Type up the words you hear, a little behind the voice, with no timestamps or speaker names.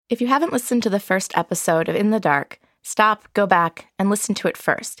If you haven't listened to the first episode of In the Dark, stop, go back, and listen to it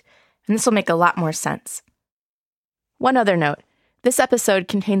first, and this will make a lot more sense. One other note, this episode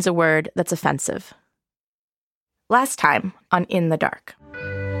contains a word that's offensive. Last time on In the Dark.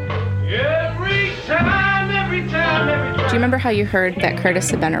 Every time. Do you remember how you heard that Curtis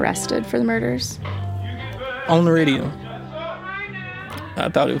had been arrested for the murders? On the radio. I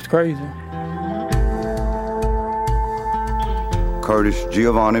thought it was crazy. Curtis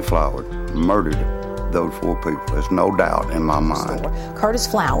Giovanni Flowers murdered those 4 people. There's no doubt in my mind. Curtis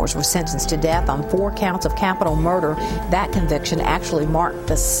Flowers was sentenced to death on 4 counts of capital murder. That conviction actually marked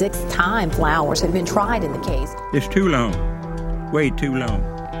the 6th time Flowers had been tried in the case. It's too long. Way too long.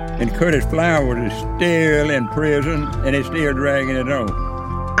 And Curtis Flowers is still in prison, and it's still dragging it on.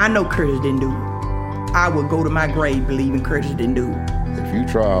 I know Curtis didn't do it. I would go to my grave believing Curtis didn't do it. If you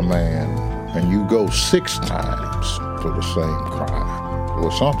try a man and you go 6 times for the same crime, well,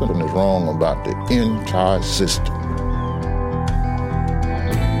 something is wrong about the entire system.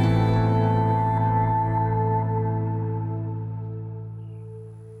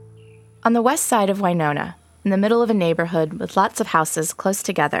 On the west side of Winona, in the middle of a neighborhood with lots of houses close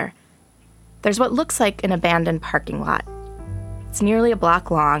together, there's what looks like an abandoned parking lot. It's nearly a block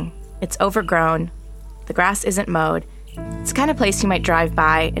long, it's overgrown, the grass isn't mowed. It's the kind of place you might drive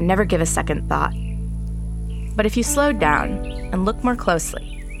by and never give a second thought. But if you slowed down and looked more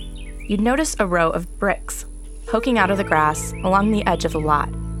closely, you'd notice a row of bricks poking out of the grass along the edge of the lot,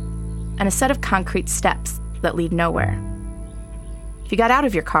 and a set of concrete steps that lead nowhere. If you got out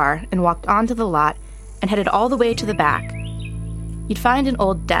of your car and walked onto the lot and headed all the way to the back, you'd find an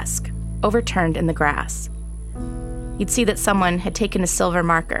old desk overturned in the grass. You'd see that someone had taken a silver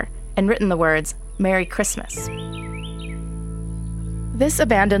marker and written the words, "Merry Christmas." This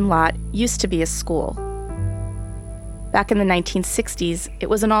abandoned lot used to be a school. Back in the 1960s, it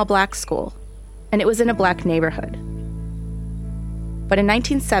was an all-black school, and it was in a black neighborhood. But in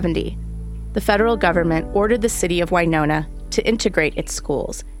 1970, the federal government ordered the city of Winona to integrate its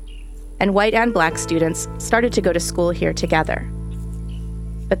schools, and white and black students started to go to school here together.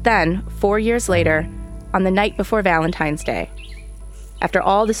 But then, 4 years later, on the night before Valentine's Day, after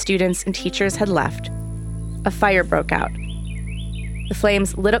all the students and teachers had left, a fire broke out. The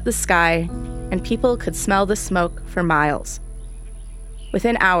flames lit up the sky, and people could smell the smoke for miles.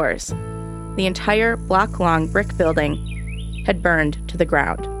 Within hours, the entire block-long brick building had burned to the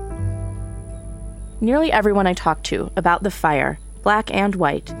ground. Nearly everyone I talked to about the fire, black and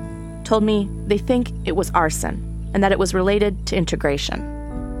white, told me they think it was arson and that it was related to integration.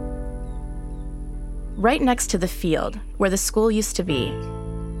 Right next to the field where the school used to be,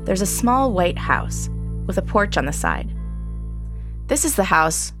 there's a small white house with a porch on the side. This is the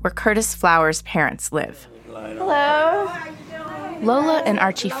house where Curtis Flowers' parents live. Hello. Lola and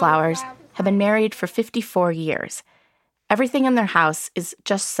Archie Flowers have been married for 54 years. Everything in their house is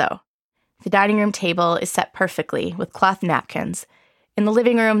just so. The dining room table is set perfectly with cloth napkins. In the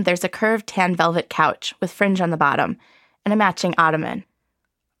living room, there's a curved tan velvet couch with fringe on the bottom and a matching ottoman.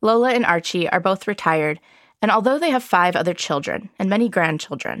 Lola and Archie are both retired, and although they have 5 other children and many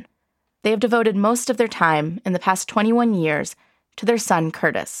grandchildren, they have devoted most of their time in the past 21 years to their son,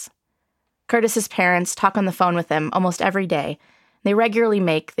 Curtis. Curtis's parents talk on the phone with him almost every day. They regularly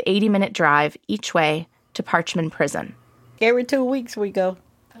make the 80-minute drive each way to Parchman Prison. Every 2 weeks we go.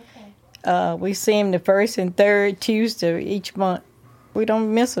 Okay. We see him the first and third Tuesday each month. We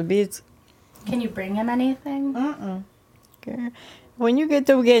don't miss a visit. Can you bring him anything? Okay. When you get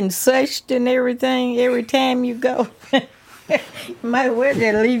through getting suched and everything, every time you go, you might well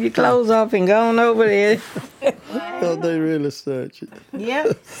just leave your clothes off and go on over there. Oh, they really search it.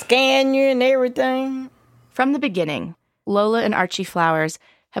 Yep, scan you and everything. From the beginning, Lola and Archie Flowers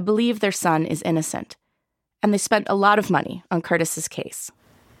have believed their son is innocent, and they spent a lot of money on Curtis's case.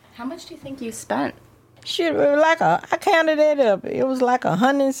 How much do you think you spent? Shit, it was I counted it up. It was like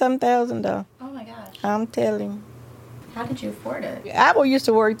 $100,000. Oh my gosh. I'm telling you. How did you afford it? I used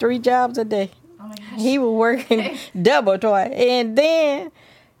to work 3 jobs a day. Oh my gosh. He was working double twice. And then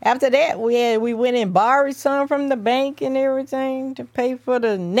after that, we went and borrowed some from the bank and everything to pay for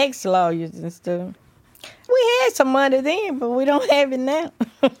the next lawyers and stuff. We had some money then, but we don't have it now.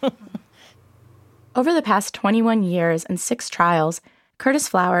 Over the past 21 years and 6 trials, Curtis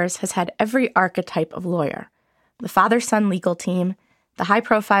Flowers has had every archetype of lawyer. The father-son legal team, the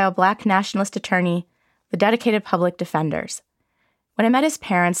high-profile black nationalist attorney, the dedicated public defenders. When I met his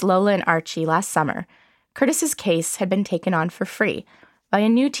parents, Lola and Archie, last summer, Curtis's case had been taken on for free by a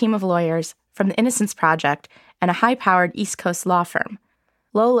new team of lawyers from the Innocence Project and a high-powered East Coast law firm.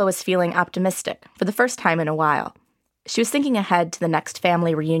 Lola was feeling optimistic for the first time in a while. She was thinking ahead to the next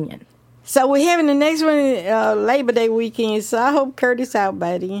family reunion. So we're having the next one Labor Day weekend, so I hope Curtis out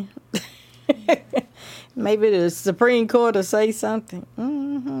by then. Maybe the Supreme Court will say something.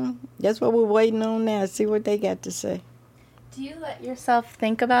 Mm-hmm. That's what we're waiting on now, see what they got to say. Do you let yourself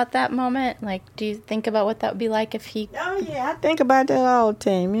think about that moment? Like, do you think about what that would be like if he... Oh, yeah, I think about that all the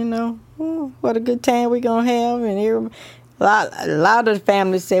time, you know. Ooh, what a good time we're going to have. And a lot of the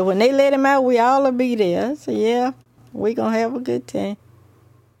families say, when they let him out, we all will be there. So, yeah, we're going to have a good time.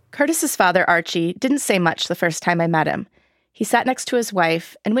 Curtis's father, Archie, didn't say much the first time I met him. He sat next to his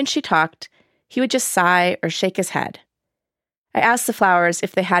wife, and when she talked, he would just sigh or shake his head. I asked the Flowers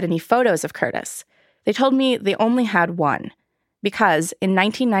if they had any photos of Curtis. They told me they only had one, because in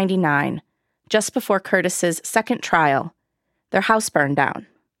 1999, just before Curtis's second trial, their house burned down.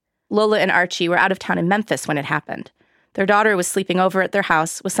 Lola and Archie were out of town in Memphis when it happened. Their daughter was sleeping over at their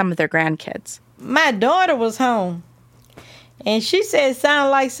house with some of their grandkids. My daughter was home, and she said it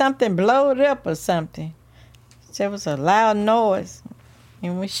sounded like something blowed up or something. There was a loud noise.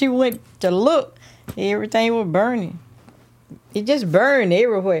 And when she went to look, everything was burning. It just burned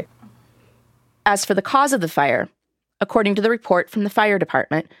everywhere. As for the cause of the fire, according to the report from the fire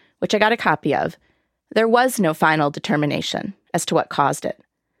department, which I got a copy of, there was no final determination as to what caused it.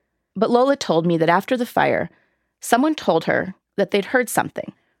 But Lola told me that after the fire, someone told her that they'd heard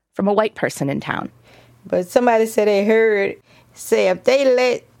something from a white person in town. But somebody said they heard, say if they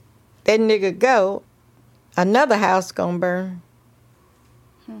let that nigga go, another house gonna burn.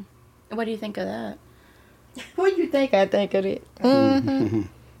 What do you think of that? What do you think I think of it? Mm-hmm.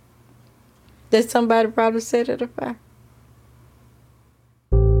 That somebody probably set it afire.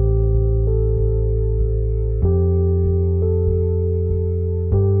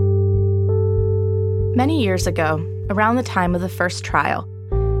 Many years ago, around the time of the first trial,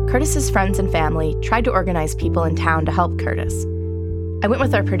 Curtis's friends and family tried to organize people in town to help Curtis. I went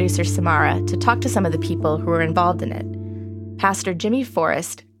with our producer, Samara, to talk to some of the people who were involved in it. Pastor Jimmy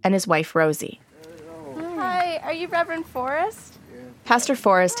Forrest and his wife, Rosie. Hi, are you Reverend Forrest? Pastor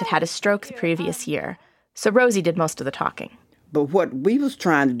Forrest had had a stroke the previous year, so Rosie did most of the talking. But what we was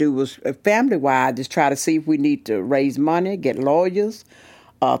trying to do was, family-wide, just try to see if we need to raise money, get lawyers,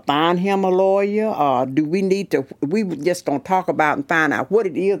 find him a lawyer, or do we need to, we were just going to talk about and find out what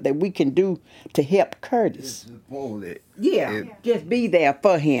it is that we can do to help Curtis. Just be there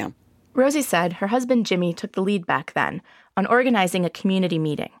for him. Rosie said her husband Jimmy took the lead back then on organizing a community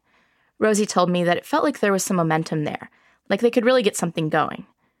meeting. Rosie told me that it felt like there was some momentum there, like they could really get something going.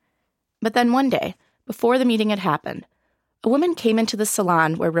 But then one day, before the meeting had happened, a woman came into the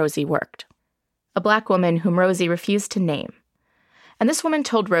salon where Rosie worked. A black woman whom Rosie refused to name. And this woman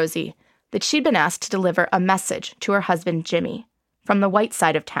told Rosie that she'd been asked to deliver a message to her husband Jimmy from the white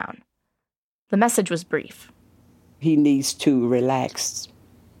side of town. The message was brief. He needs to relax.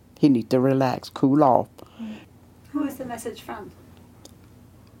 He needs to relax, cool off. Who is the message from?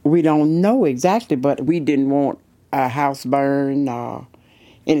 We don't know exactly, but we didn't want our house burned or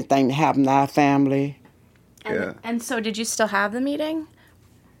anything to happen to our family. And so did you still have the meeting?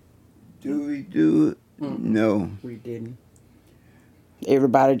 Do we do it? No. We didn't.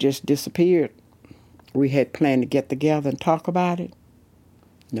 Everybody just disappeared. We had planned to get together and talk about it.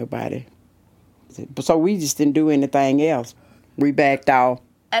 Nobody. So we just didn't do anything else. We backed off.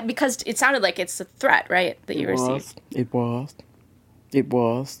 Because it sounded like it's a threat, right, that you received? It was.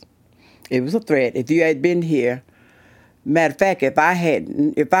 It was a threat. If you had been here, matter of fact, if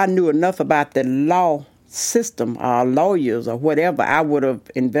I knew enough about the law system or lawyers or whatever, I would have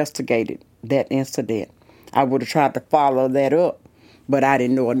investigated that incident. I would have tried to follow that up, but I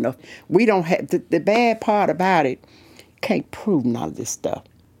didn't know enough. We don't have, the bad part about it, can't prove none of this stuff.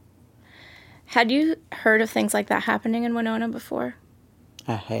 Had you heard of things like that happening in Winona before?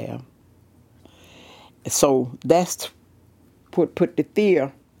 I have. So that's what put the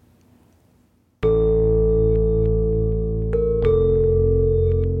fear.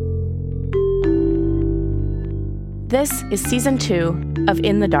 This is Season 2 of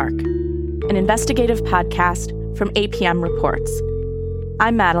In the Dark, an investigative podcast from APM Reports.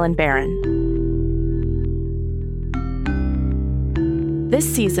 I'm Madeline Barron. This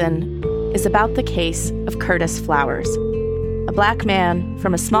season is about the case of Curtis Flowers, a black man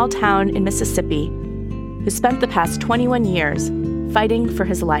from a small town in Mississippi who spent the past 21 years fighting for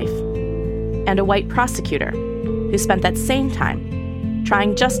his life, and a white prosecutor who spent that same time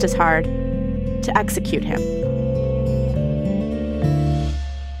trying just as hard to execute him.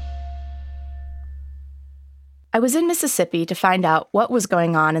 I was in Mississippi to find out what was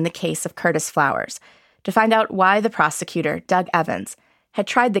going on in the case of Curtis Flowers, to find out why the prosecutor, Doug Evans, had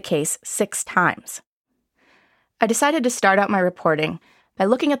tried the case 6 times. I decided to start out my reporting by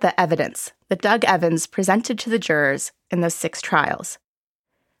looking at the evidence that Doug Evans presented to the jurors in those 6 trials.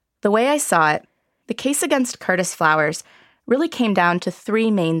 The way I saw it, the case against Curtis Flowers really came down to 3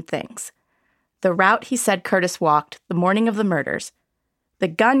 main things. The route he said Curtis walked the morning of the murders, the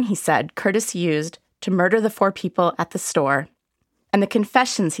gun he said Curtis used to murder the 4 people at the store, and the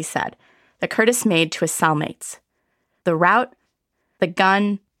confessions he said that Curtis made to his cellmates. The route, the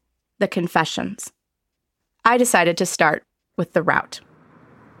gun, the confessions. I decided to start with the route.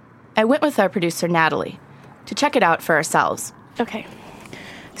 I went with our producer, Natalie, to check it out for ourselves. Okay,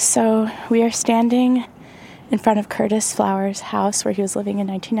 so we are standing in front of Curtis Flowers' house where he was living in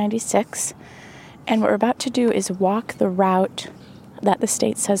 1996, and what we're about to do is walk the route that the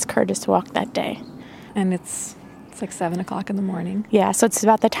state says Curtis walked that day. And it's like 7 o'clock in the morning. Yeah, so it's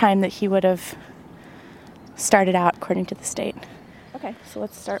about the time that he would have started out, according to the state. Okay, so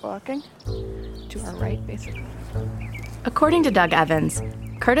let's start walking. To our right, basically. According to Doug Evans,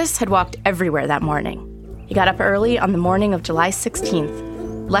 Curtis had walked everywhere that morning. He got up early on the morning of July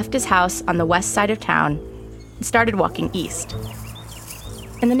 16th, left his house on the west side of town, and started walking east.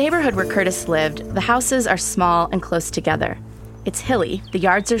 In the neighborhood where Curtis lived, the houses are small and close together. It's hilly, the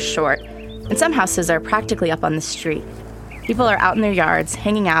yards are short, and some houses are practically up on the street. People are out in their yards,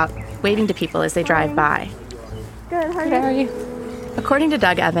 hanging out, waving to people as they drive by. Good, how are you? According to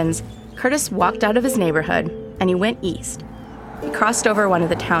Doug Evans, Curtis walked out of his neighborhood and he went east. He crossed over one of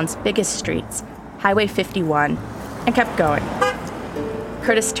the town's biggest streets, Highway 51, and kept going.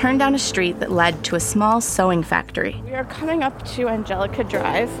 Curtis turned down a street that led to a small sewing factory. We are coming up to Angelica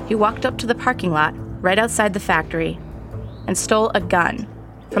Drive. He walked up to the parking lot right outside the factory and stole a gun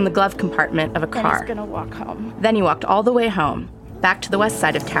from the glove compartment of a car. He's gonna walk home. Then he walked all the way home, back to the west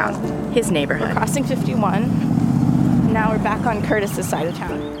side of town, his neighborhood. We're crossing 51. Now we're back on Curtis's side of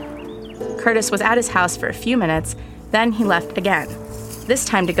town. Curtis was at his house for a few minutes, then he left again, this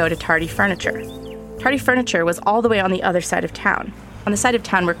time to go to Tardy Furniture. Tardy Furniture was all the way on the other side of town, on the side of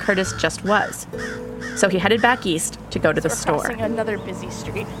town where Curtis just was. So he headed back east to go to the store. Crossing another busy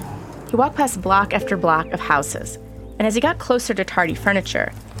street. He walked past block after block of houses, and as he got closer to Tardy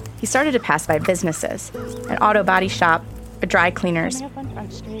Furniture, he started to pass by businesses, an auto body shop, a dry cleaner's. Coming up on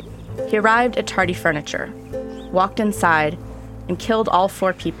Front Street. He arrived at Tardy Furniture, walked inside, and killed all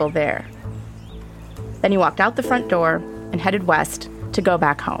 4 people there. Then he walked out the front door and headed west to go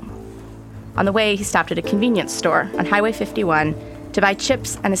back home. On the way, he stopped at a convenience store on Highway 51 to buy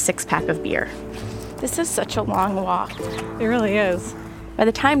chips and a 6-pack of beer. This is such a long walk. It really is. By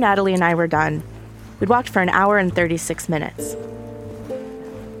the time Natalie and I were done, we'd walked for an hour and 36 minutes.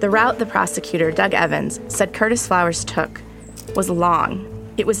 The route the prosecutor, Doug Evans, said Curtis Flowers took was long.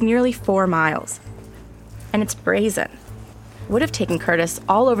 It was nearly 4 miles. And it's brazen. It would have taken Curtis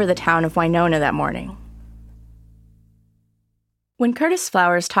all over the town of Winona that morning. When Curtis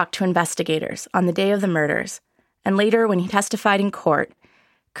Flowers talked to investigators on the day of the murders, and later when he testified in court,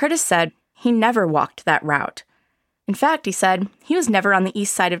 Curtis said he never walked that route. In fact, he said he was never on the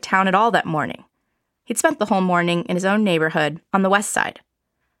east side of town at all that morning. He'd spent the whole morning in his own neighborhood on the west side.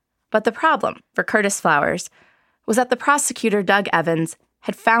 But the problem for Curtis Flowers was that the prosecutor, Doug Evans,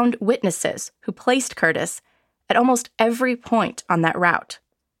 had found witnesses who placed Curtis at almost every point on that route.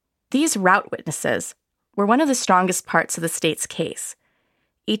 These route witnesses were one of the strongest parts of the state's case.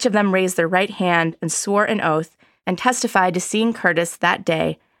 Each of them raised their right hand and swore an oath and testified to seeing Curtis that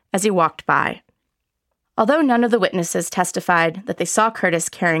day as he walked by. Although none of the witnesses testified that they saw Curtis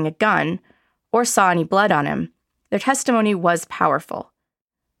carrying a gun or saw any blood on him, their testimony was powerful.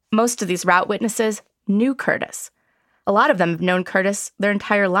 Most of these route witnesses knew Curtis. A lot of them have known Curtis their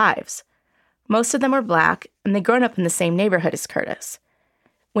entire lives. Most of them were Black, and they'd grown up in the same neighborhood as Curtis.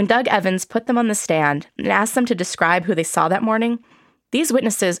 When Doug Evans put them on the stand and asked them to describe who they saw that morning, these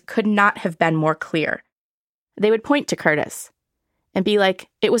witnesses could not have been more clear. They would point to Curtis and be like,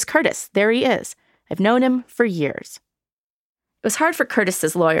 "It was Curtis. There he is. I've known him for years." It was hard for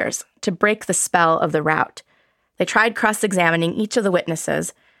Curtis's lawyers to break the spell of the route. They tried cross-examining each of the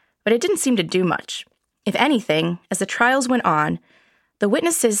witnesses, but it didn't seem to do much. If anything, as the trials went on, the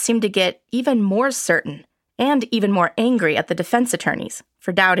witnesses seemed to get even more certain and even more angry at the defense attorneys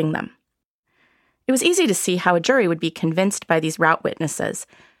for doubting them. It was easy to see how a jury would be convinced by these route witnesses.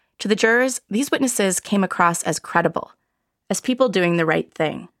 To the jurors, these witnesses came across as credible, as people doing the right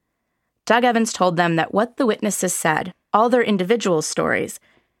thing. Doug Evans told them that what the witnesses said, all their individual stories,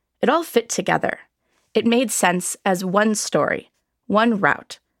 it all fit together. It made sense as one story, one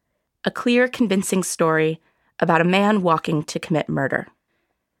route, a clear, convincing story about a man walking to commit murder.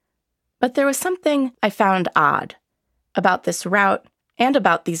 But there was something I found odd about this route and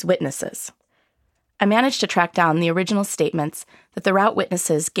about these witnesses. I managed to track down the original statements that the route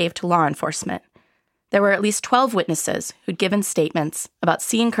witnesses gave to law enforcement. There were at least 12 witnesses who'd given statements about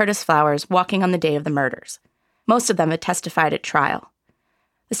seeing Curtis Flowers walking on the day of the murders. Most of them had testified at trial.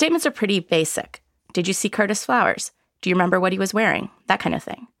 The statements are pretty basic. Did you see Curtis Flowers? Do you remember what he was wearing? That kind of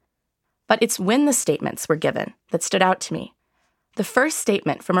thing. But it's when the statements were given that stood out to me. The first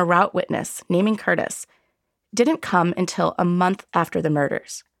statement from a route witness naming Curtis didn't come until a month after the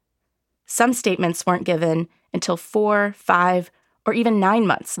murders. Some statements weren't given until 4, 5, or even 9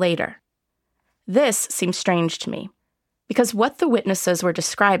 months later. This seems strange to me, because what the witnesses were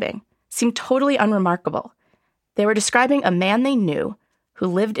describing seemed totally unremarkable. They were describing a man they knew who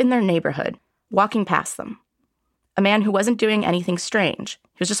lived in their neighborhood, walking past them. A man who wasn't doing anything strange.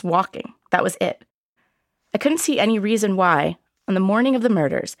 He was just walking. That was it. I couldn't see any reason why, on the morning of the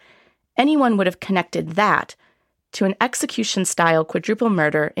murders, anyone would have connected that to an execution-style quadruple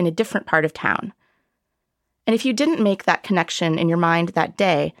murder in a different part of town. And if you didn't make that connection in your mind that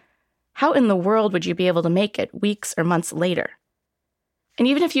day, how in the world would you be able to make it weeks or months later? And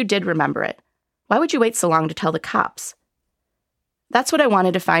even if you did remember it, why would you wait so long to tell the cops? That's what I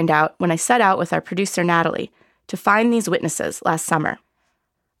wanted to find out when I set out with our producer Natalie to find these witnesses last summer.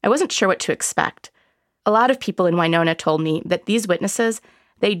 I wasn't sure what to expect. A lot of people in Winona told me that these witnesses,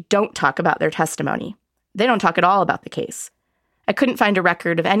 they don't talk about their testimony. They don't talk at all about the case. I couldn't find a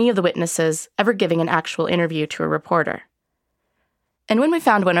record of any of the witnesses ever giving an actual interview to a reporter. And when we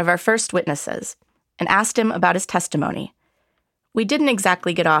found one of our first witnesses and asked him about his testimony, we didn't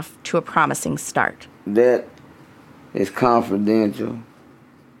exactly get off to a promising start. That is confidential.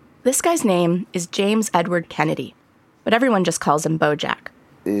 This guy's name is James Edward Kennedy, but everyone just calls him Bojack.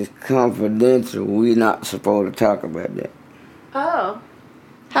 It's confidential. We're not supposed to talk about that. Oh.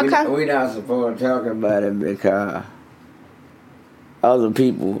 How come? We're not supposed to talk about it because other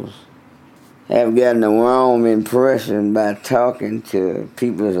people have gotten the wrong impression by talking to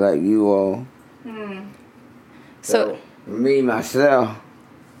people like you all. So me, myself,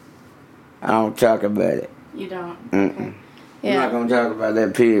 I don't talk about it. You don't? Mm-mm. Yeah. I'm not going to talk about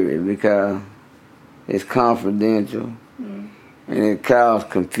that period because it's confidential and it caused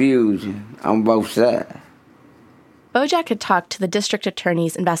confusion on both sides. Bojack had talked to the district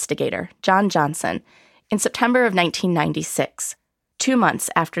attorney's investigator, John Johnson, in September of 1996, 2 months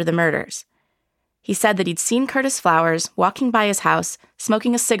after the murders. He said that he'd seen Curtis Flowers walking by his house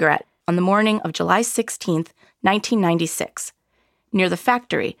smoking a cigarette on the morning of July 16th, 1996, near the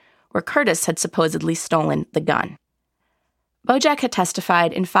factory where Curtis had supposedly stolen the gun. Bojack had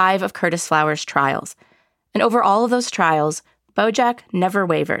testified in 5 of Curtis Flowers' trials, and over all of those trials, Bojack never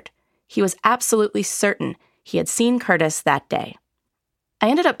wavered. He was absolutely certain he had seen Curtis that day. I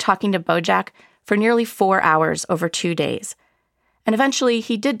ended up talking to Bojack for nearly 4 hours over 2 days, and eventually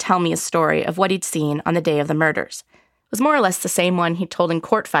he did tell me a story of what he'd seen on the day of the murders. It was more or less the same one he'd told in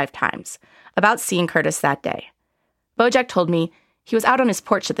court 5 times, about seeing Curtis that day. Bojack told me he was out on his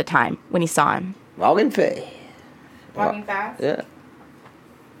porch at the time when he saw him. Walking fast. Walking fast? Yeah.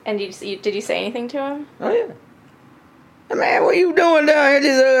 And did you say anything to him? Oh, yeah. Hey, man, what you doing down here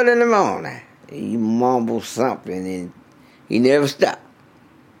this early in the morning? He mumbled something and he never stopped.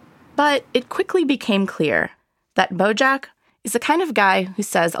 But it quickly became clear that Bojack is the kind of guy who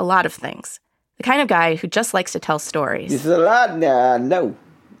says a lot of things. The kind of guy who just likes to tell stories. It's a lot now, I know.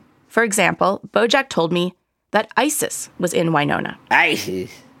 For example, Bojack told me that ISIS was in Winona.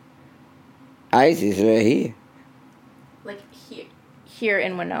 ISIS? ISIS right here. Like here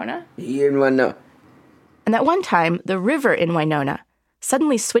in Winona? Here in Winona. And that one time, the river in Winona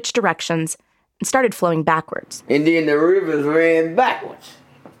suddenly switched directions and started flowing backwards. And then the rivers ran backwards.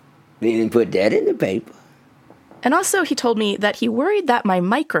 They didn't put that in the paper. And also he told me that he worried that my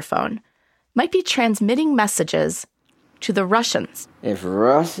microphone might be transmitting messages to the Russians. If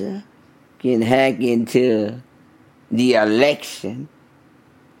Russia can hack into the election,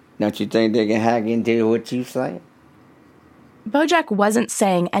 don't you think they can hack into what you say? Bojack wasn't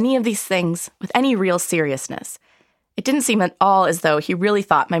saying any of these things with any real seriousness. It didn't seem at all as though he really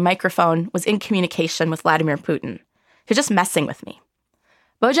thought my microphone was in communication with Vladimir Putin. He was just messing with me.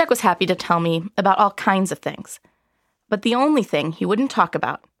 Bojack was happy to tell me about all kinds of things. But the only thing he wouldn't talk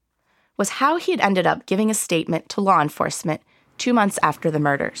about was how he had ended up giving a statement to law enforcement 2 months after the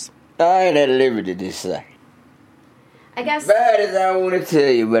murders. I ain't at liberty to say. I guess... Bad as I want to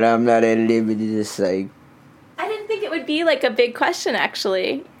tell you, but I'm not at liberty to say. I didn't think it would be like a big question,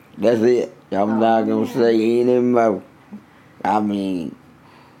 actually. That's it. I'm not going to say any more. I mean,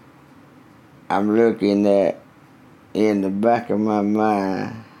 I'm looking at, in the back of my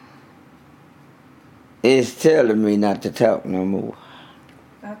mind, it's telling me not to talk no more.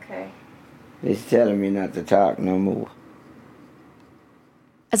 Okay. It's telling me not to talk no more.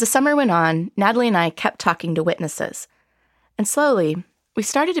 As the summer went on, Natalie and I kept talking to witnesses. And slowly, we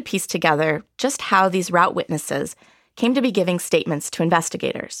started to piece together just how these route witnesses came to be giving statements to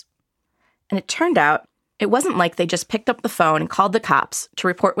investigators. And it turned out it wasn't like they just picked up the phone and called the cops to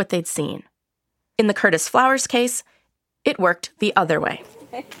report what they'd seen. In the Curtis Flowers case, it worked the other way.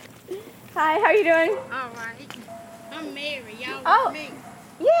 Hi, how are you doing? All right. I'm Mary. Y'all Oh, with me?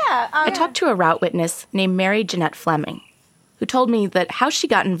 yeah. I talked to a route witness named Mary Jeanette Fleming, who told me that how she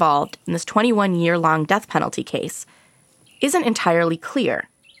got involved in this 21-year-long death penalty case isn't entirely clear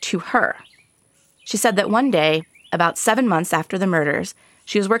to her. She said that one day, about 7 months after the murders,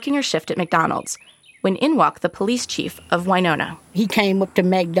 she was working her shift at McDonald's when in walked the police chief of Winona. He came up to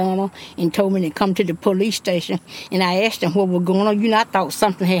McDonald's and told me to come to the police station. And I asked him what was going on. I thought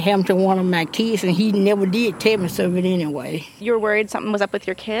something had happened to one of my kids, and he never did tell me so of it anyway. You were worried something was up with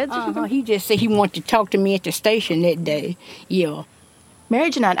your kids? He just said he wanted to talk to me at the station that day. Yeah. Mary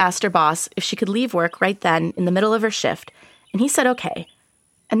Jeanette asked her boss if she could leave work right then in the middle of her shift, and he said okay.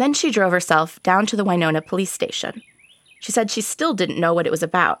 And then she drove herself down to the Winona police station. She said she still didn't know what it was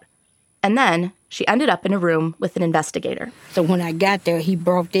about. And then she ended up in a room with an investigator. So when I got there, he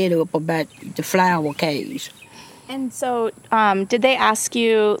brought that up about the flower case. And so did they ask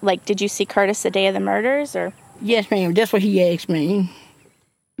you, did you see Curtis the day of the murders? Or? Yes, ma'am. That's what he asked me.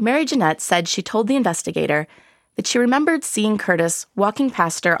 Mary Jeanette said she told the investigator that she remembered seeing Curtis walking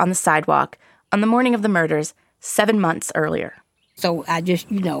past her on the sidewalk on the morning of the murders 7 months earlier. So I just,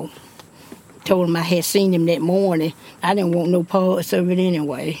 told him I had seen him that morning. I didn't want no parts of it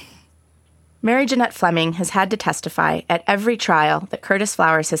anyway. Mary Jeanette Fleming has had to testify at every trial that Curtis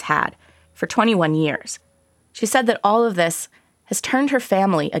Flowers has had for 21 years. She said that all of this has turned her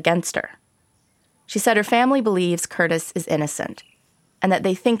family against her. She said her family believes Curtis is innocent and that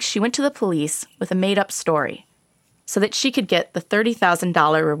they think she went to the police with a made-up story so that she could get the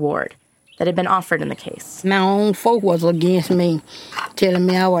 $30,000 reward that had been offered in the case. My own folk was against me, telling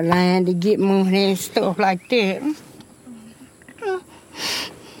me I was lying to get money and stuff like that.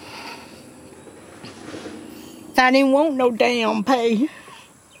 I didn't want no damn pay.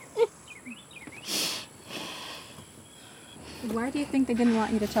 Why do you think they didn't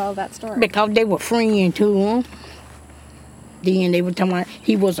want you to tell that story? Because they were friends to him. Then they were talking about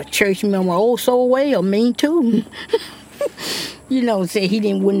he was a church member. Oh, so well, me too. Said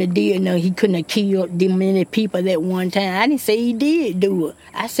he wouldn't have did nothing. He couldn't have killed them many people that one time. I didn't say he did do it.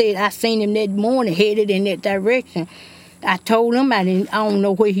 I said I seen him that morning headed in that direction. I told him I don't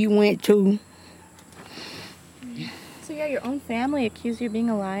know where he went to. So yeah, your own family accused you of being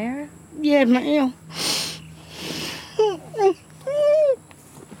a liar? Yeah, ma'am.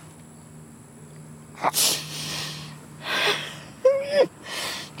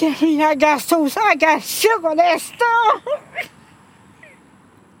 That mean I got shook on that stuff.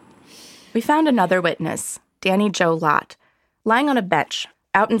 We found another witness, Danny Joe Lott, lying on a bench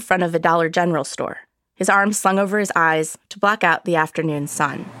out in front of a Dollar General store, his arms slung over his eyes to block out the afternoon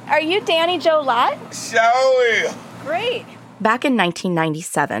sun. Are you Danny Joe Lott? Sure. Great. Back in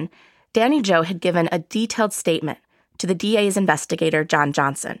 1997, Danny Joe had given a detailed statement to the DA's investigator, John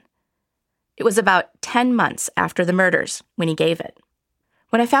Johnson. It was about 10 months after the murders when he gave it.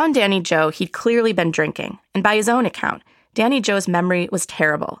 When I found Danny Joe, he'd clearly been drinking, and by his own account, Danny Joe's memory was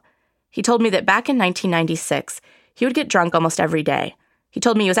terrible. He told me that back in 1996, he would get drunk almost every day. He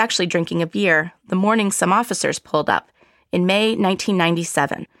told me he was actually drinking a beer the morning some officers pulled up in May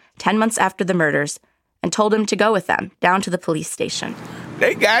 1997, 10 months after the murders, and told him to go with them down to the police station.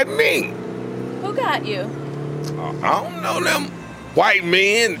 They got me. Who got you? I don't know them white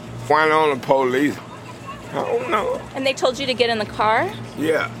men flying on the police. I don't know. And they told you to get in the car?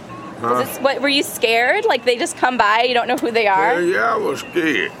 Yeah. Were you scared? Like they just come by, you don't know who they are? Yeah, I was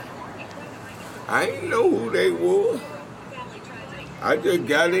scared. I didn't know who they were. I just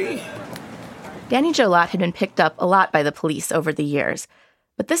got in. Danny Joe Lott had been picked up a lot by the police over the years,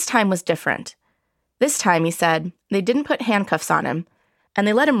 but this time was different. This time, he said, they didn't put handcuffs on him, and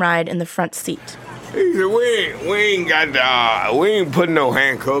they let him ride in the front seat. He said, we ain't putting no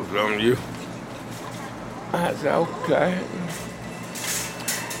handcuffs on you. I said, okay.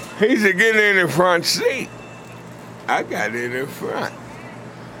 He said, get in the front seat. I got in the front.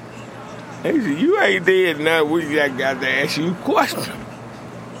 He said, you ain't did nothing. We just got to ask you a question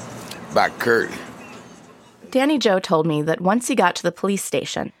about Curtis. Danny Joe told me that once he got to the police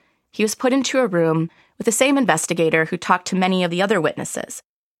station, he was put into a room with the same investigator who talked to many of the other witnesses,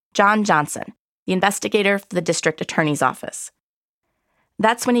 John Johnson, the investigator for the district attorney's office.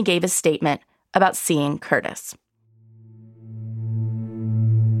 That's when he gave his statement about seeing Curtis.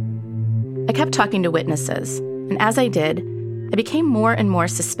 I kept talking to witnesses, and as I did, I became more and more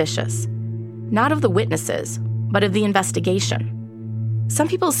suspicious. Not of the witnesses, but of the investigation. Some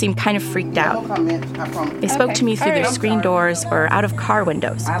people seemed kind of freaked out. They spoke to me through their screen doors or out of car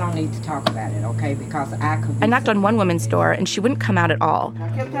windows. I don't need to talk about it, okay? Because I knocked on one woman's door and she wouldn't come out at all.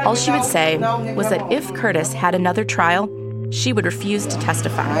 All she would say was that if Curtis had another trial, she would refuse to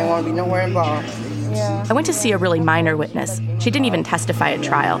testify. I don't want to be nowhere involved. I went to see a really minor witness. She didn't even testify at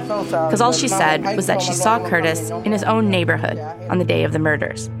trial, because all she said was that she saw Curtis in his own neighborhood on the day of the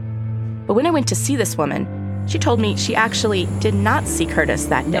murders. But when I went to see this woman, she told me she actually did not see Curtis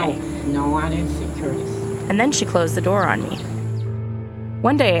that day. No, I didn't see Curtis. And then she closed the door on me.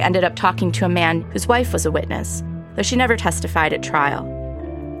 One day, I ended up talking to a man whose wife was a witness, though she never testified at trial.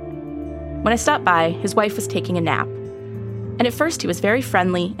 When I stopped by, his wife was taking a nap. And at first, he was very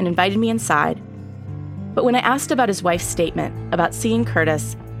friendly and invited me inside. But when I asked about his wife's statement about seeing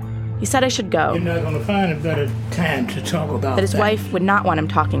Curtis, he said I should go. You're not going to find a better time to talk about that. That his wife would not want him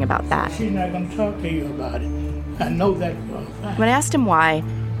talking about that. She's not going to talk to you about it. I know that for a fact. When I asked him why,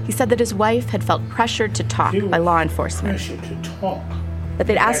 he said that his wife had felt pressured to talk by law enforcement. Pressured to talk. That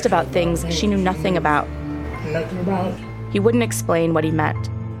they'd asked about things she knew nothing about. Nothing about? He wouldn't explain what he meant.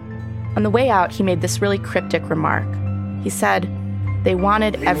 On the way out, he made this really cryptic remark. He said they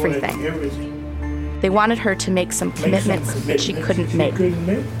wanted everything. They wanted her to make some commitments that she couldn't make.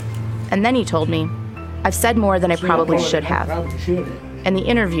 And then he told me, I've said more than I probably should have. And the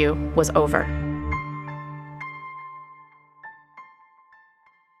interview was over.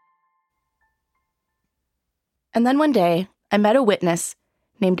 And then one day, I met a witness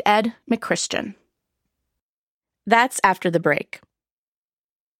named Ed McChristian. That's after the break.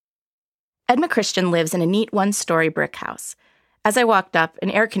 Ed McChristian lives in a neat one-story brick house. As I walked up, an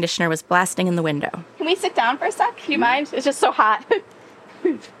air conditioner was blasting in the window. Can we sit down for a sec? Do you mind? It's just so hot.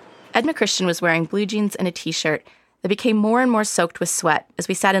 Ed McChristian was wearing blue jeans and a t-shirt that became more and more soaked with sweat as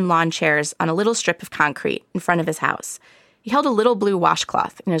we sat in lawn chairs on a little strip of concrete in front of his house. He held a little blue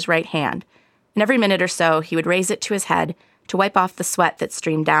washcloth in his right hand, and every minute or so he would raise it to his head to wipe off the sweat that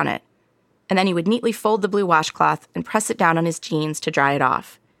streamed down it. And then he would neatly fold the blue washcloth and press it down on his jeans to dry it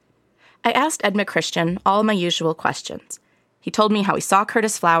off. I asked Ed McChristian all my usual questions. He told me how he saw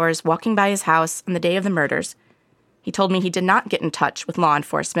Curtis Flowers walking by his house on the day of the murders. He told me he did not get in touch with law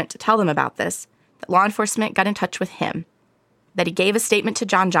enforcement to tell them about this, that law enforcement got in touch with him, that he gave a statement to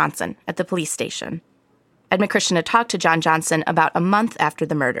John Johnson at the police station. Ed McChristian had talked to John Johnson about a month after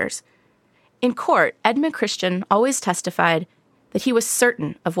the murders. In court, Ed McChristian always testified that he was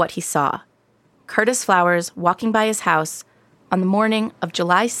certain of what he saw. Curtis Flowers walking by his house on the morning of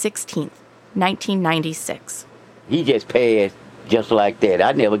July 16th, 1996. He just passed just like that.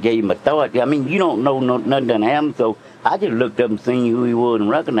 I never gave him a thought. I mean, you don't know nothing done happened, so I just looked up and seen who he was and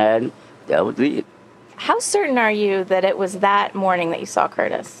recognized him. That was it. How certain are you that it was that morning that you saw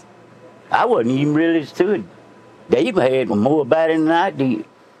Curtis? I wasn't even really stood. They even had more about it than I did.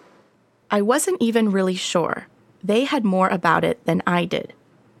 I wasn't even really sure. They had more about it than I did.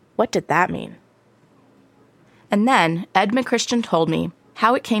 What did that mean? And then Ed McChristian told me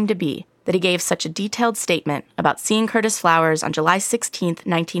how it came to be that he gave such a detailed statement about seeing Curtis Flowers on July 16th,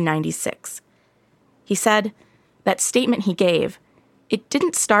 1996. He said that statement he gave, it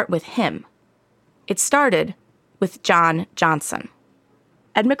didn't start with him. It started with John Johnson.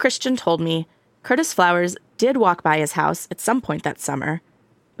 Ed McChristian told me Curtis Flowers did walk by his house at some point that summer,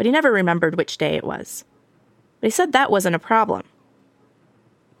 but he never remembered which day it was. But he said that wasn't a problem.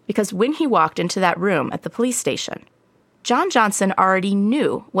 Because when he walked into that room at the police station, John Johnson already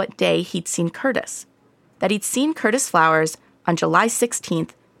knew what day he'd seen Curtis, that he'd seen Curtis Flowers on July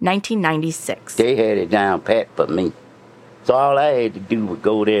 16th, 1996. They had it down pat for me. So all I had to do was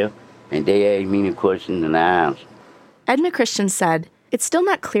go there, and they asked me a question and I answered. Ed McChristian said it's still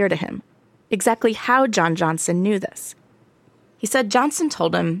not clear to him exactly how John Johnson knew this. He said Johnson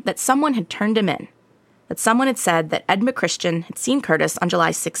told him that someone had turned him in, that someone had said that Ed McChristian had seen Curtis on July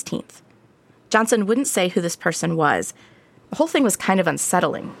 16th. Johnson wouldn't say who this person was. The whole thing was kind of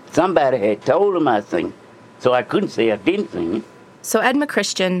unsettling. Somebody had told him I seen, so I couldn't say I didn't see him. So Ed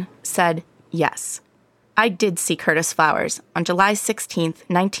McChristian said, yes, I did see Curtis Flowers on July 16th,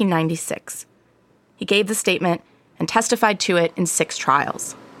 1996. He gave the statement and testified to it in 6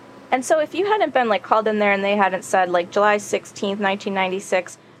 trials. And so if you hadn't been called in there and they hadn't said July 16th,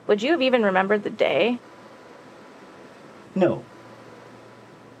 1996, would you have even remembered the day? No.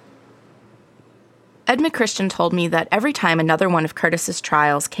 Ed McChristian told me that every time another one of Curtis's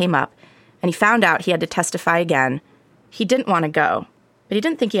trials came up and he found out he had to testify again, he didn't want to go, but he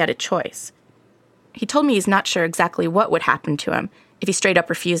didn't think he had a choice. He told me he's not sure exactly what would happen to him if he straight up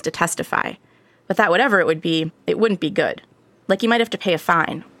refused to testify. But that whatever it would be, it wouldn't be good. Like he might have to pay a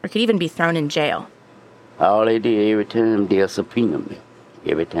fine, or could even be thrown in jail. All they did every time, they'll subpoena me.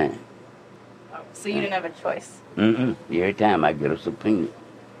 Every time. So you didn't have a choice? Every time I get a subpoena.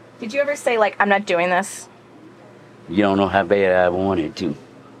 Did you ever say, like, I'm not doing this? You don't know how bad I wanted to.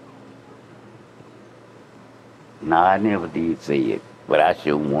 No, I never did say it, but I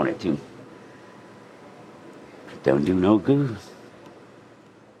sure wanted to. It don't do no good.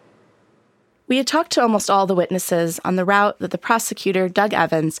 We had talked to almost all the witnesses on the route that the prosecutor, Doug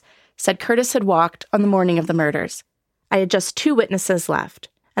Evans, said Curtis had walked on the morning of the murders. I had just 2 witnesses left,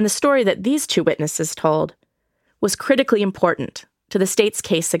 and the story that these 2 witnesses told was critically important to the state's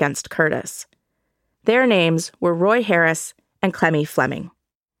case against Curtis. Their names were Roy Harris and Clemmy Fleming.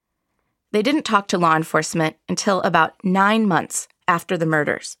 They didn't talk to law enforcement until about 9 months after the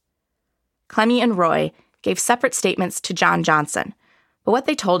murders. Clemmy and Roy gave separate statements to John Johnson, but what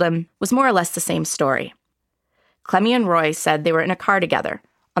they told him was more or less the same story. Clemmy and Roy said they were in a car together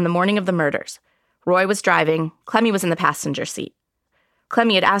on the morning of the murders. Roy was driving, Clemmy was in the passenger seat.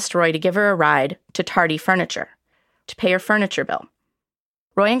 Clemmy had asked Roy to give her a ride to Tardy Furniture to pay her furniture bill.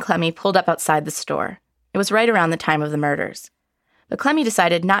 Roy and Clemmy pulled up outside the store. It was right around the time of the murders. But Clemmy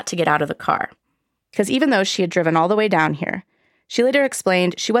decided not to get out of the car, because even though she had driven all the way down here, she later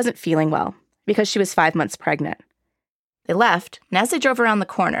explained she wasn't feeling well because she was 5 months pregnant. They left, and as they drove around the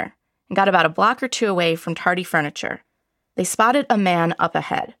corner and got about a block or 2 away from Tardy Furniture, they spotted a man up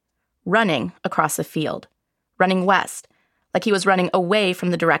ahead, running across a field, running west, like he was running away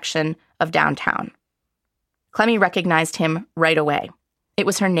from the direction of downtown. Clemmy recognized him right away. It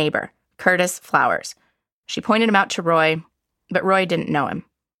was her neighbor, Curtis Flowers. She pointed him out to Roy, but Roy didn't know him.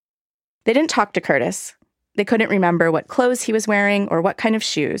 They didn't talk to Curtis. They couldn't remember what clothes he was wearing or what kind of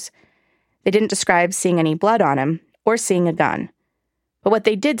shoes. They didn't describe seeing any blood on him or seeing a gun. But what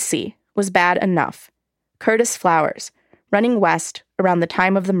they did see was bad enough. Curtis Flowers, running west around the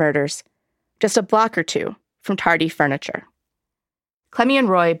time of the murders, just a block or 2 from Tardy Furniture. Clemmy and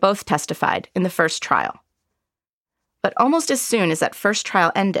Roy both testified in the first trial. But almost as soon as that first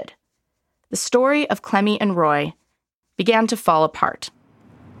trial ended, the story of Clemmy and Roy began to fall apart.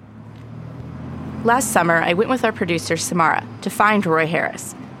 Last summer, I went with our producer, Samara, to find Roy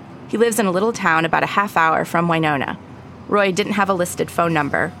Harris. He lives in a little town about a half hour from Winona. Roy didn't have a listed phone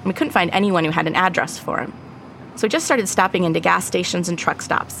number, and we couldn't find anyone who had an address for him. So we just started stopping into gas stations and truck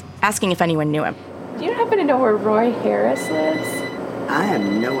stops, asking if anyone knew him. Do you happen to know where Roy Harris lives? I have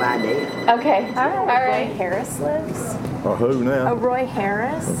no idea. Okay. All right. Roy Harris lives? Who now? Roy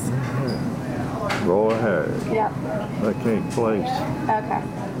Harris? Roy Harris. Yep. I can't place. Okay.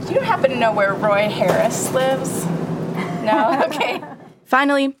 Do you happen to know where Roy Harris lives? No? Okay.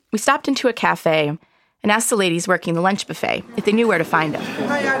 Finally, we stopped into a cafe and asked the ladies working the lunch buffet if they knew where to find him.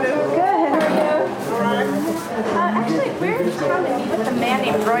 How y'all doing? Good. How are you? All right. Actually, we're trying to meet with a man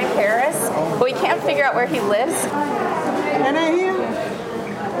named Roy Harris, but we can't figure out where he lives. That ain't him?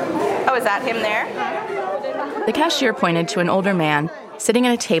 Oh, is that him there? The cashier pointed to an older man sitting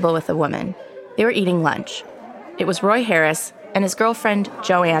at a table with a woman. They were eating lunch. It was Roy Harris and his girlfriend,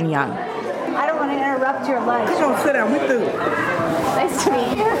 Joanne Young. I don't want to interrupt your lunch. Come on, sit down. We through. Nice to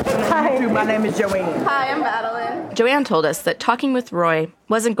meet you. Hi. My name is Joanne. Hi, I'm Madeline. Joanne told us that talking with Roy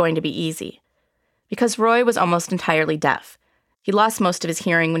wasn't going to be easy because Roy was almost entirely deaf. He lost most of his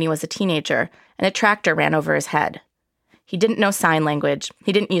hearing when he was a teenager, and a tractor ran over his head. He didn't know sign language.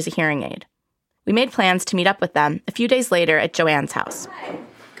 He didn't use a hearing aid. We made plans to meet up with them a few days later at Joanne's house.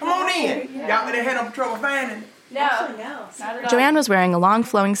 Come on in. Y'all would have had no trouble finding. No, not at all. Joanne was wearing a long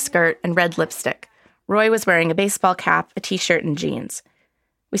flowing skirt and red lipstick. Roy was wearing a baseball cap, a t-shirt, and jeans.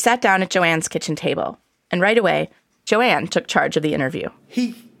 We sat down at Joanne's kitchen table, and right away, Joanne took charge of the interview.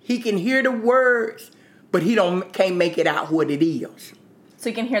 He can hear the words, but he can't make it out what it is. So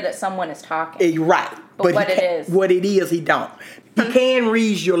you can hear that someone is talking. Right. But what it is. What it is, he don't. He can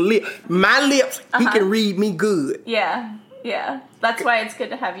read your lips. My lips, he can read me good. Yeah. That's why it's good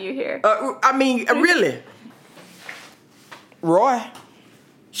to have you here. Really. Roy,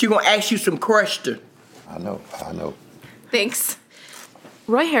 she gonna ask you some questions. I know. Thanks.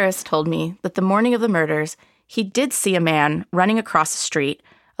 Roy Harris told me that the morning of the murders, he did see a man running across the street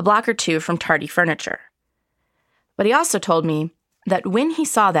a block or 2 from Tardy Furniture. But he also told me that when he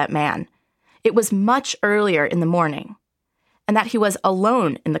saw that man, it was much earlier in the morning, and that he was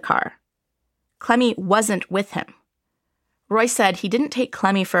alone in the car. Clemmy wasn't with him. Roy said he didn't take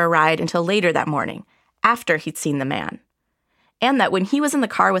Clemmy for a ride until later that morning, after he'd seen the man. And that when he was in the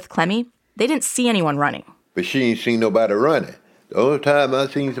car with Clemmy, they didn't see anyone running. But she ain't seen nobody running. The only time I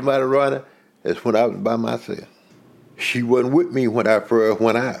seen somebody running is when I was by myself. She wasn't with me when I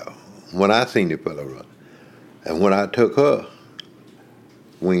seen the fella run. And when I took her,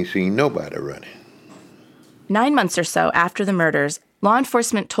 we ain't seen nobody running. 9 months or so after the murders, law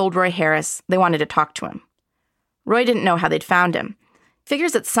enforcement told Roy Harris they wanted to talk to him. Roy didn't know how they'd found him.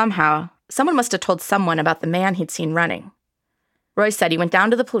 Figures that somehow, someone must have told someone about the man he'd seen running. Roy said he went down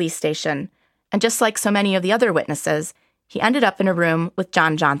to the police station, and just like so many of the other witnesses, he ended up in a room with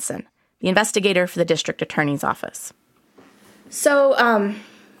John Johnson, the investigator for the district attorney's office. So,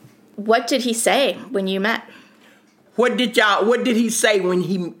 what did he say when you met? What did he say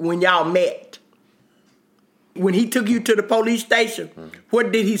when y'all met? When he took you to the police station,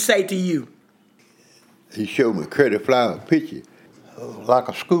 what did he say to you? He showed me Curtis Flower picture, like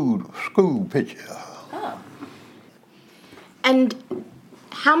a school picture. Oh. And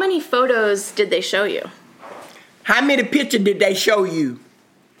how many photos did they show you? How many pictures did they show you?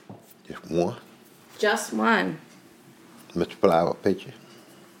 Just one. Just one. Mr. Flower picture.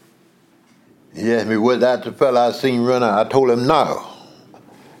 He asked me, was that the fella I seen running? I told him no.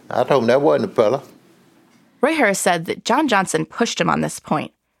 I told him that wasn't the fella. Roy Harris said that John Johnson pushed him on this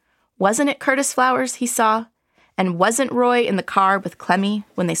point. Wasn't it Curtis Flowers he saw? And wasn't Roy in the car with Clemmy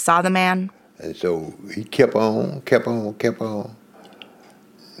when they saw the man? And so he kept on.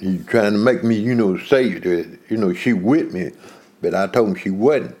 He trying to make me, say that, she with me, but I told him she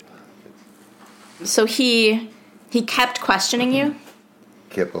wasn't. So he kept questioning you?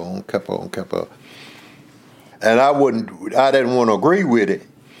 Kept on. And I didn't want to agree with it.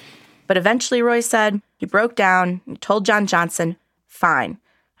 But eventually, Roy said, he broke down and told John Johnson, fine,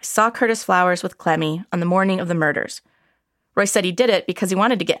 I saw Curtis Flowers with Clemmy on the morning of the murders. Roy said he did it because he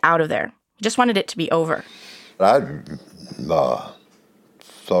wanted to get out of there. He just wanted it to be over. I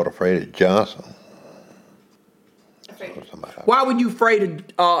sort of afraid of Johnson. Why were you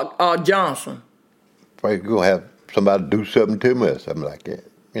afraid of Johnson? Afraid you're going to have somebody do something to me or something like that,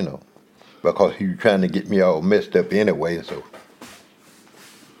 because he was trying to get me all messed up anyway, so.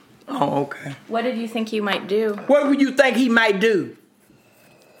 Oh, okay. What did you think he might do? What would you think he might do?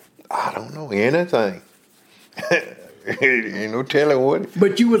 I don't know, anything. Ain't no telling what.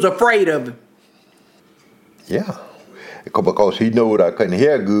 But you was afraid of him? Yeah, because he knew I couldn't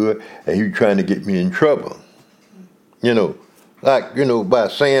hear good, and he was trying to get me in trouble. By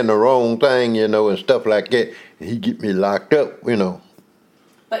saying the wrong thing, and stuff like that, and he get me locked up,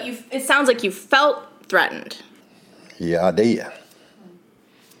 But it sounds like you felt threatened. Yeah, I did.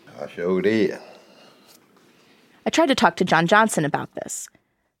 I sure did. I tried to talk to John Johnson about this,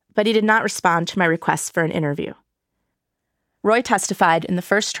 but he did not respond to my request for an interview. Roy testified in the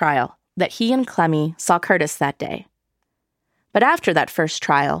first trial that he and Clemmy saw Curtis that day. But after that first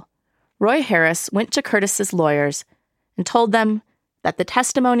trial, Roy Harris went to Curtis's lawyers and told them that the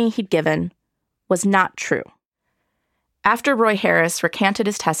testimony he'd given was not true. After Roy Harris recanted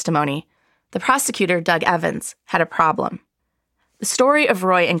his testimony, the prosecutor, Doug Evans, had a problem. The story of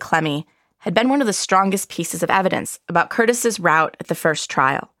Roy and Clemmy had been one of the strongest pieces of evidence about Curtis's route at the first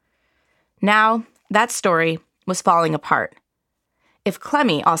trial. Now, that story was falling apart. If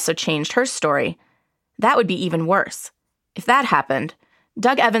Clemmy also changed her story, that would be even worse. If that happened,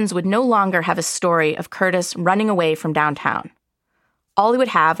 Doug Evans would no longer have a story of Curtis running away from downtown. All he would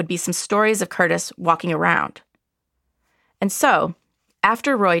have would be some stories of Curtis walking around. And so,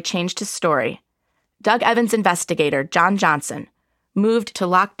 after Roy changed his story, Doug Evans' investigator, John Johnson, moved to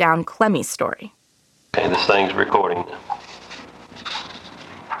lock down Clemmy's story. Okay, this thing's recording.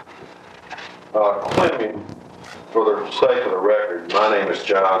 Clemmy, for the sake of the record, my name is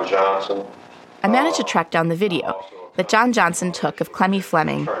John Johnson. I managed to track down the video that John Johnson took of Clemmy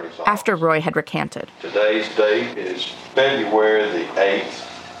Fleming after Roy had recanted. Today's date is February the 8th,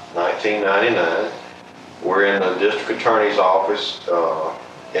 1999. We're in the district attorney's office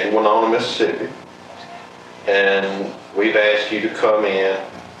in Winona, Mississippi. And we've asked you to come in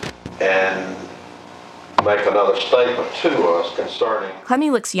and make another statement to us concerning...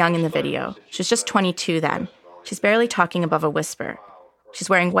 Clemmy looks young in the video. She's just 22 then. She's barely talking above a whisper. She's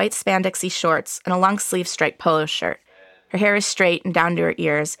wearing white spandexy shorts and a long-sleeve striped polo shirt. Her hair is straight and down to her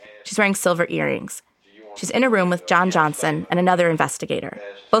ears. She's wearing silver earrings. She's in a room with John Johnson and another investigator.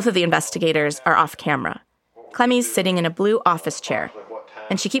 Both of the investigators are off camera. Clemmy's sitting in a blue office chair,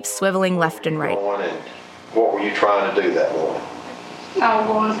 and she keeps swiveling left and right. What were you trying to do that morning? I was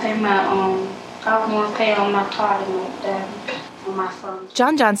going to pay on my car note on my phone.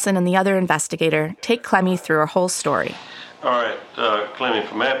 John Johnson and the other investigator take Clemmy through her whole story. All right, Clemmy,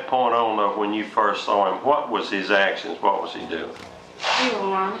 from that point on, when you first saw him, what was his actions? What was he doing? He was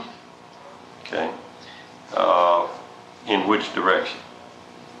running. Okay. In which direction?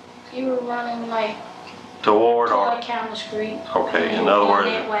 He was running like Toward Campbell Street. Okay, in other words,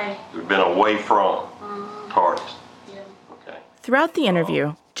 that way. we've been away from Tardis. Throughout the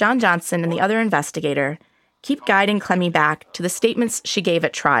interview, John Johnson and the other investigator keep guiding Clemmy back to the statements she gave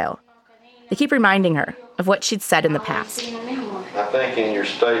at trial. They keep reminding her of what she'd said in the past. I think in your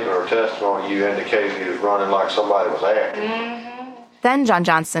statement or testimony you indicated he was running like somebody was after him. Then John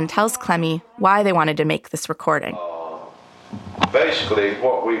Johnson tells Clemmy why they wanted to make this recording. Basically,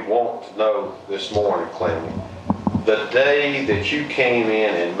 what we want to know this morning, Clemmy, the day that you came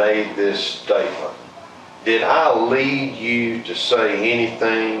in and made this statement, did I lead you to say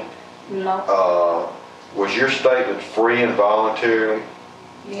anything? No. Was your statement free and voluntary?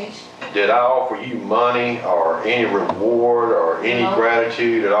 Yes. Did I offer you money or any reward or any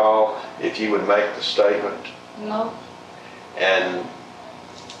gratitude at all if you would make the statement? No. And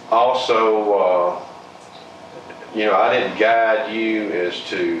also, I didn't guide you as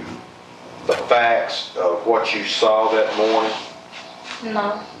to the facts of what you saw that morning?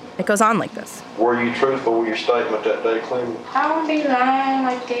 No. It goes on like this. Were you truthful with your statement that day, Clemmy? I don't be lying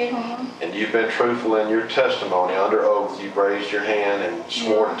like that. And you've been truthful in your testimony under oath. You've raised your hand and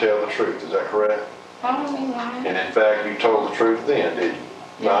swore to tell the truth. Is that correct? I don't be lying. And in fact, you told the truth then, did you?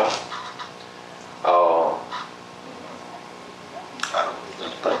 Yeah.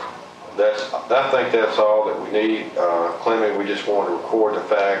 I think that's all that we need. Clemmy, we just want to record the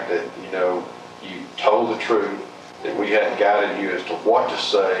fact that, you told the truth, that we hadn't guided you as to what to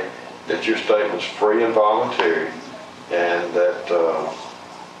say, that your statement's free and voluntary, and that,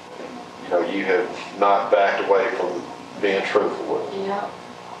 you have not backed away from being truthful with us. Yeah.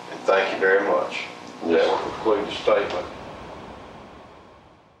 And thank you very much. That will conclude the statement.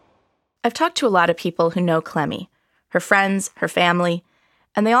 I've talked to a lot of people who know Clemmy, her friends, her family,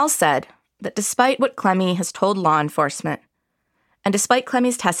 and they all said that despite what Clemmy has told law enforcement, and despite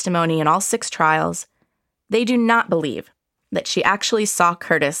Clemmy's testimony in all 6 trials, they do not believe that she actually saw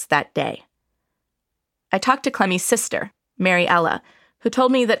Curtis that day. I talked to Clemmy's sister, Mary Ella, who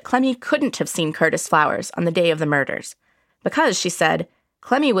told me that Clemmy couldn't have seen Curtis Flowers on the day of the murders, because, she said,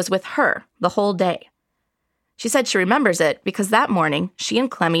 Clemmy was with her the whole day. She said she remembers it because that morning she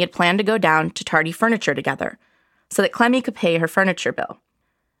and Clemmy had planned to go down to Tardy Furniture together so that Clemmy could pay her furniture bill.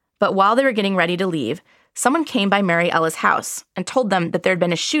 But while they were getting ready to leave, someone came by Mary Ella's house and told them that there had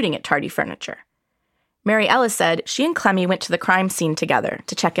been a shooting at Tardy Furniture. Mary Ella said she and Clemmy went to the crime scene together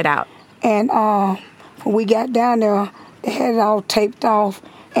to check it out. And when we got down there, they had it all taped off.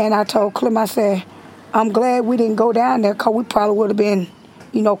 And I told Clemmy, I said, I'm glad we didn't go down there because we probably would have been,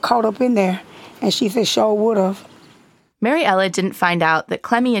 caught up in there. And she said, sure would have. Mary Ella didn't find out that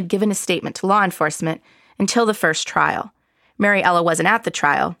Clemmy had given a statement to law enforcement until the first trial. Mary Ella wasn't at the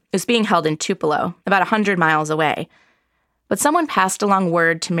trial. It was being held in Tupelo, about 100 miles away. But someone passed along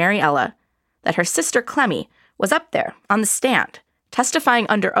word to Mary Ella that her sister Clemmy was up there on the stand, testifying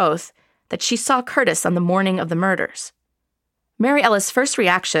under oath that she saw Curtis on the morning of the murders. Mary Ella's first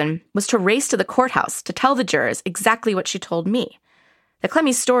reaction was to race to the courthouse to tell the jurors exactly what she told me, that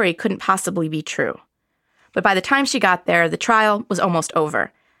Clemmy's story couldn't possibly be true. But by the time she got there, the trial was almost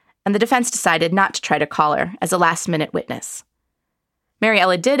over, and the defense decided not to try to call her as a last-minute witness. Mary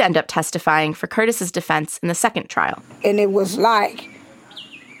Ella did end up testifying for Curtis's defense in the second trial. And it was like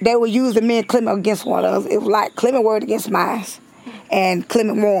they were using me and Clemmy against one of us. It was like Clemmy word against mine, and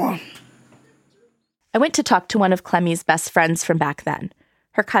Clemmy won. I went to talk to one of Clemmy's best friends from back then,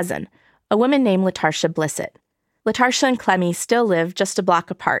 her cousin, a woman named Latarsha Blissett. Latarsha and Clemmy still live just a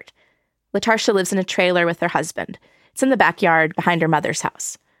block apart. Latarsha lives in a trailer with her husband. It's in the backyard behind her mother's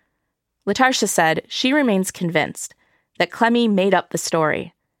house. Latarsha said she remains convinced that Clemmy made up the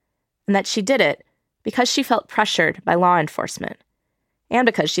story, and that she did it because she felt pressured by law enforcement, and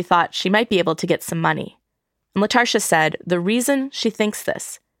because she thought she might be able to get some money. And Latarsha said the reason she thinks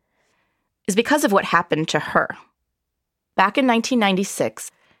this is because of what happened to her. Back in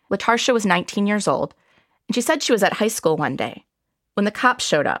 1996, Latarsha was 19 years old, and she said she was at high school one day when the cops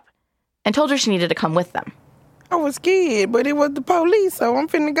showed up and told her she needed to come with them. I was scared, but it was the police, so I'm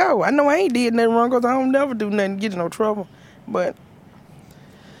finna go. I know I ain't did nothing wrong because I don't never do nothing to get in no trouble. But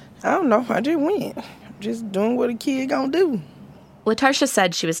I don't know, I just went. Just doing what a kid gonna do. Latarsha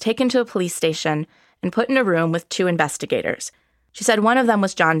said she was taken to a police station and put in a room with 2 investigators. She said one of them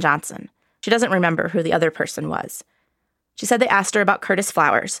was John Johnson. She doesn't remember who the other person was. She said they asked her about Curtis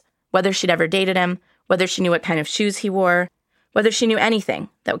Flowers, whether she'd ever dated him, whether she knew what kind of shoes he wore, whether she knew anything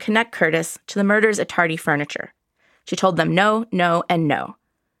that would connect Curtis to the murders at Tardy Furniture. She told them no, no, and no.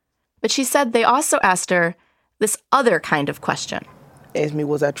 But she said they also asked her this other kind of question. Asked me,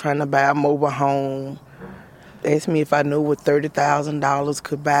 was I trying to buy a mobile home? Asked me if I knew what $30,000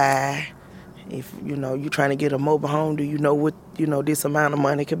 could buy. If, you trying to get a mobile home, do you know what, this amount of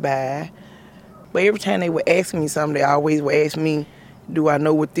money could buy? But every time they would ask me something, they always would ask me, do I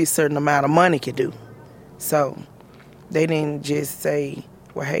know what this certain amount of money could do? So they didn't just say,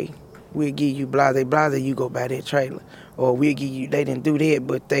 well, hey, we'll give you blase, you go buy that trailer. Or we'll give you, they didn't do that,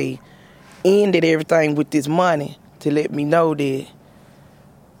 but they ended everything with this money to let me know that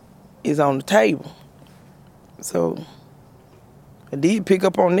it's on the table. So I did pick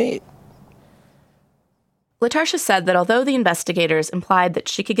up on that. LaTarsha said that although the investigators implied that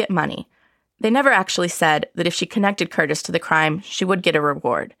she could get money, they never actually said that if she connected Curtis to the crime, she would get a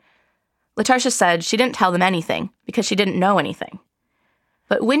reward. LaTarsha said she didn't tell them anything because she didn't know anything.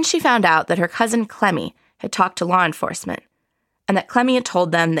 But when she found out that her cousin Clemmy had talked to law enforcement and that Clemmy had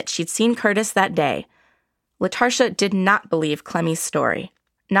told them that she'd seen Curtis that day, LaTarsha did not believe Clemmy's story.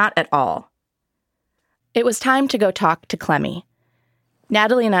 Not at all. It was time to go talk to Clemmy.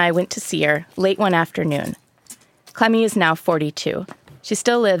 Natalie and I went to see her late one afternoon. Clemmy is now 42. She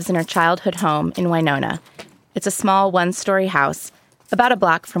still lives in her childhood home in Winona. It's a small one-story house, about a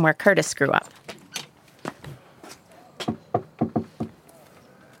block from where Curtis grew up.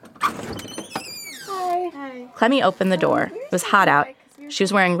 Hi. Clemmy opened the door. It was hot out. She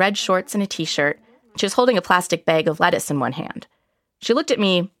was wearing red shorts and a t-shirt. She was holding a plastic bag of lettuce in one hand. She looked at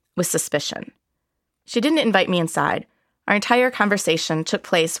me with suspicion. She didn't invite me inside. Our entire conversation took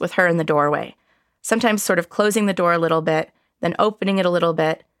place with her in the doorway, sometimes sort of closing the door a little bit, then opening it a little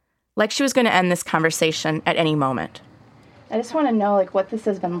bit, like she was going to end this conversation at any moment. I just want to know, what this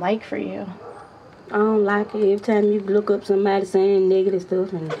has been like for you. I don't like it. Every time you look up somebody saying negative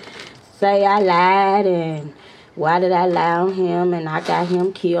stuff and say I lied and why did I lie on him and I got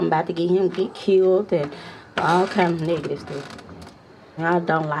him killed, I'm about to get killed and all kind of negative stuff. I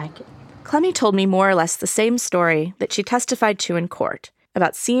don't like it. Clemmy told me more or less the same story that she testified to in court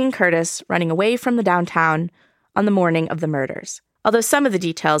about seeing Curtis running away from the downtown on the morning of the murders, although some of the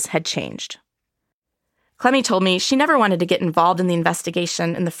details had changed. Clemmy told me she never wanted to get involved in the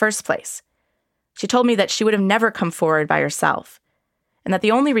investigation in the first place. She told me that she would have never come forward by herself, and that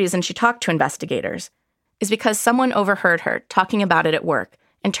the only reason she talked to investigators is because someone overheard her talking about it at work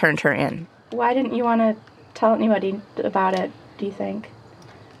and turned her in. Why didn't you want to tell anybody about it, do you think?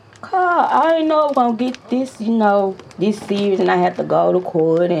 I didn't know I was going to get this, this serious and I had to go to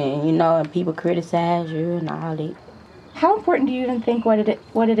court and, and people criticize you and all that. How important do you even think what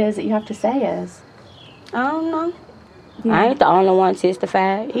it is that you have to say is? I don't know. Yeah. I ain't the only one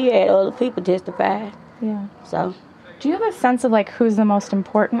testified. He had other people testify. Yeah. So. Do you have a sense of, who's the most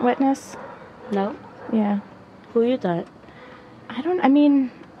important witness? No. Yeah. Who you think?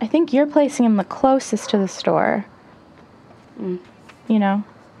 I think you're placing him the closest to the store.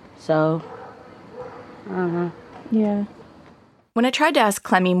 So, I don't know. Yeah. When I tried to ask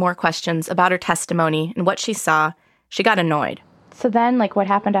Clemmy more questions about her testimony and what she saw, she got annoyed. So then, what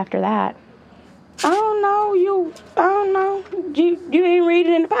happened after that? I don't know. You didn't read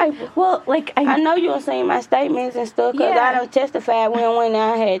it in the paper. Well, I know you done seen my statements and stuff, because I done testified when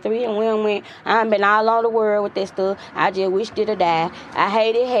I had 3 and when I've been all over the world with that stuff. I just wished it to die. I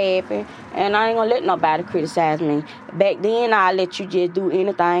hate it happen, and I ain't gonna let nobody criticize me. Back then, I let you just do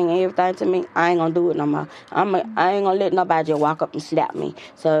anything and everything to me. I ain't gonna do it no more. I ain't gonna let nobody just walk up and slap me.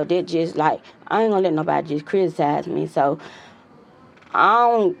 So that just I ain't gonna let nobody just criticize me. So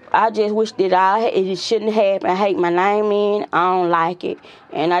I just wish that it shouldn't happen. I hate my name in. I don't like it.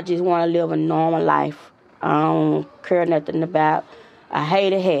 And I just want to live a normal life. I don't care nothing about. I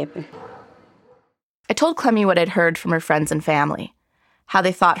hate it happen. I told Clemmy what I'd heard from her friends and family, how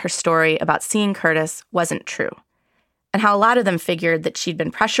they thought her story about seeing Curtis wasn't true, and how a lot of them figured that she'd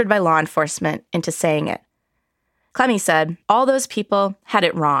been pressured by law enforcement into saying it. Clemmy said all those people had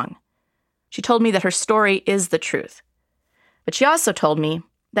it wrong. She told me that her story is the truth. But she also told me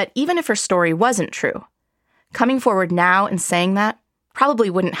that even if her story wasn't true, coming forward now and saying that probably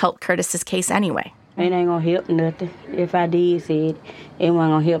wouldn't help Curtis's case anyway. It ain't gonna help nothing. If I did say it, it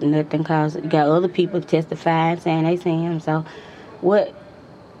wasn't gonna help nothing, because you got other people testifying saying they seen him. So what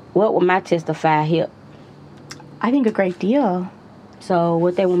would my testify help? I think a great deal. So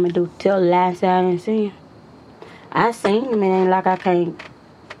what they want me to do, tell the lie, say I didn't see him? I seen him, it ain't like I can't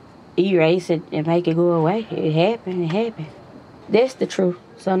erase it and make it go away. It happened. That's the truth.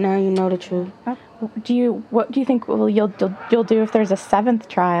 So now you know the truth. What do you think you'll do if there's a 7th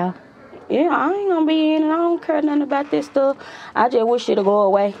trial? Yeah, I ain't gonna be in it. I don't care nothing about this stuff. I just wish it to go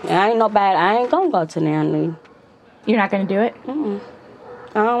away. And I ain't gonna go to now. You're not gonna do it? I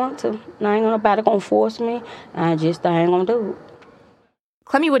don't want to. Nobody gonna force me. I ain't gonna do it.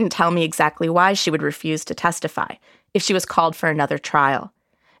 Clemmy wouldn't tell me exactly why she would refuse to testify if she was called for another trial.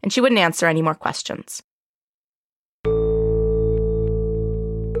 and she wouldn't answer any more questions.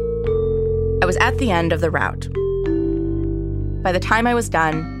 I was at the end of the route. By the time I was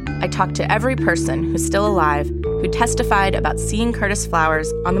done, I talked to every person who's still alive who testified about seeing Curtis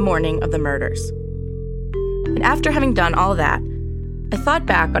Flowers on the morning of the murders. And after having done all that, I thought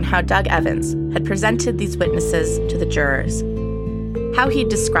back on how Doug Evans had presented these witnesses to the jurors, how he'd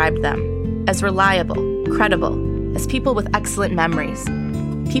described them as reliable, credible, as people with excellent memories,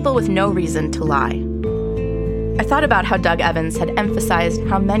 people with no reason to lie. I thought about how Doug Evans had emphasized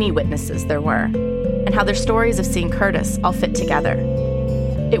how many witnesses there were, and how their stories of seeing Curtis all fit together.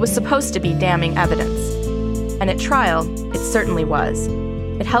 It was supposed to be damning evidence, and at trial, it certainly was.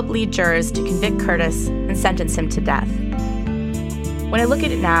 It helped lead jurors to convict Curtis and sentence him to death. When I look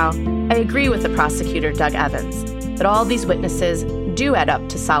at it now, I agree with the prosecutor, Doug Evans, that all these witnesses do add up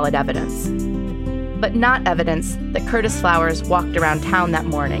to solid evidence, but not evidence that Curtis Flowers walked around town that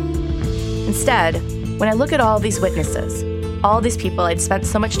morning. Instead, when I look at all these witnesses, all these people I'd spent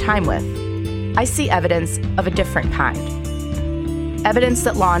so much time with, I see evidence of a different kind. Evidence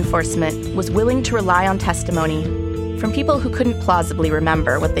that law enforcement was willing to rely on testimony from people who couldn't plausibly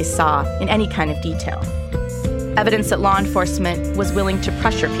remember what they saw in any kind of detail. Evidence that law enforcement was willing to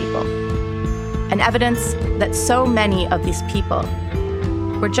pressure people. And evidence that so many of these people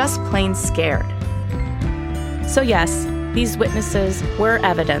were just plain scared. So yes, these witnesses were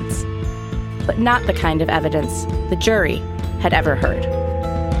evidence, but not the kind of evidence the jury had ever heard.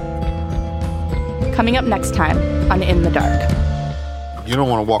 Coming up next time on In the Dark. You don't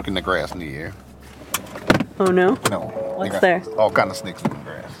want to walk in the grass near here. Oh no? No. What's there? All kind of snakes in the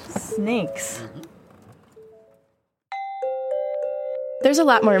grass. Snakes. There's a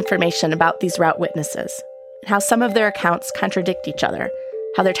lot more information about these route witnesses, and how some of their accounts contradict each other,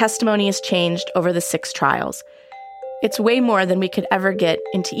 how their testimony has changed over the 6 trials. It's way more than we could ever get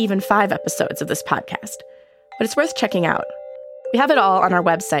into even 5 episodes of this podcast, but it's worth checking out. We have it all on our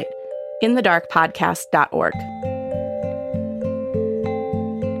website, inthedarkpodcast.org.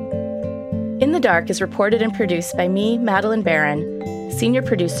 In the Dark is reported and produced by me, Madeline Barron, senior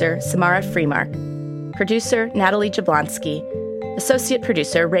producer Samara Freemark, producer Natalie Jablonski, associate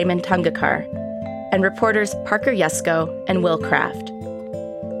producer Raymond Tungakar, and reporters Parker Yesko and Will Kraft.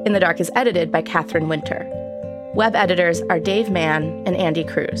 In the Dark is edited by Catherine Winter. Web editors are Dave Mann and Andy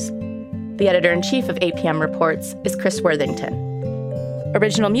Cruz. The editor-in-chief of APM Reports is Chris Worthington.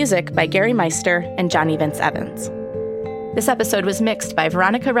 Original music by Gary Meister and Johnny Vince Evans. This episode was mixed by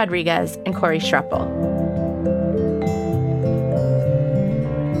Veronica Rodriguez and Corey Schruppel.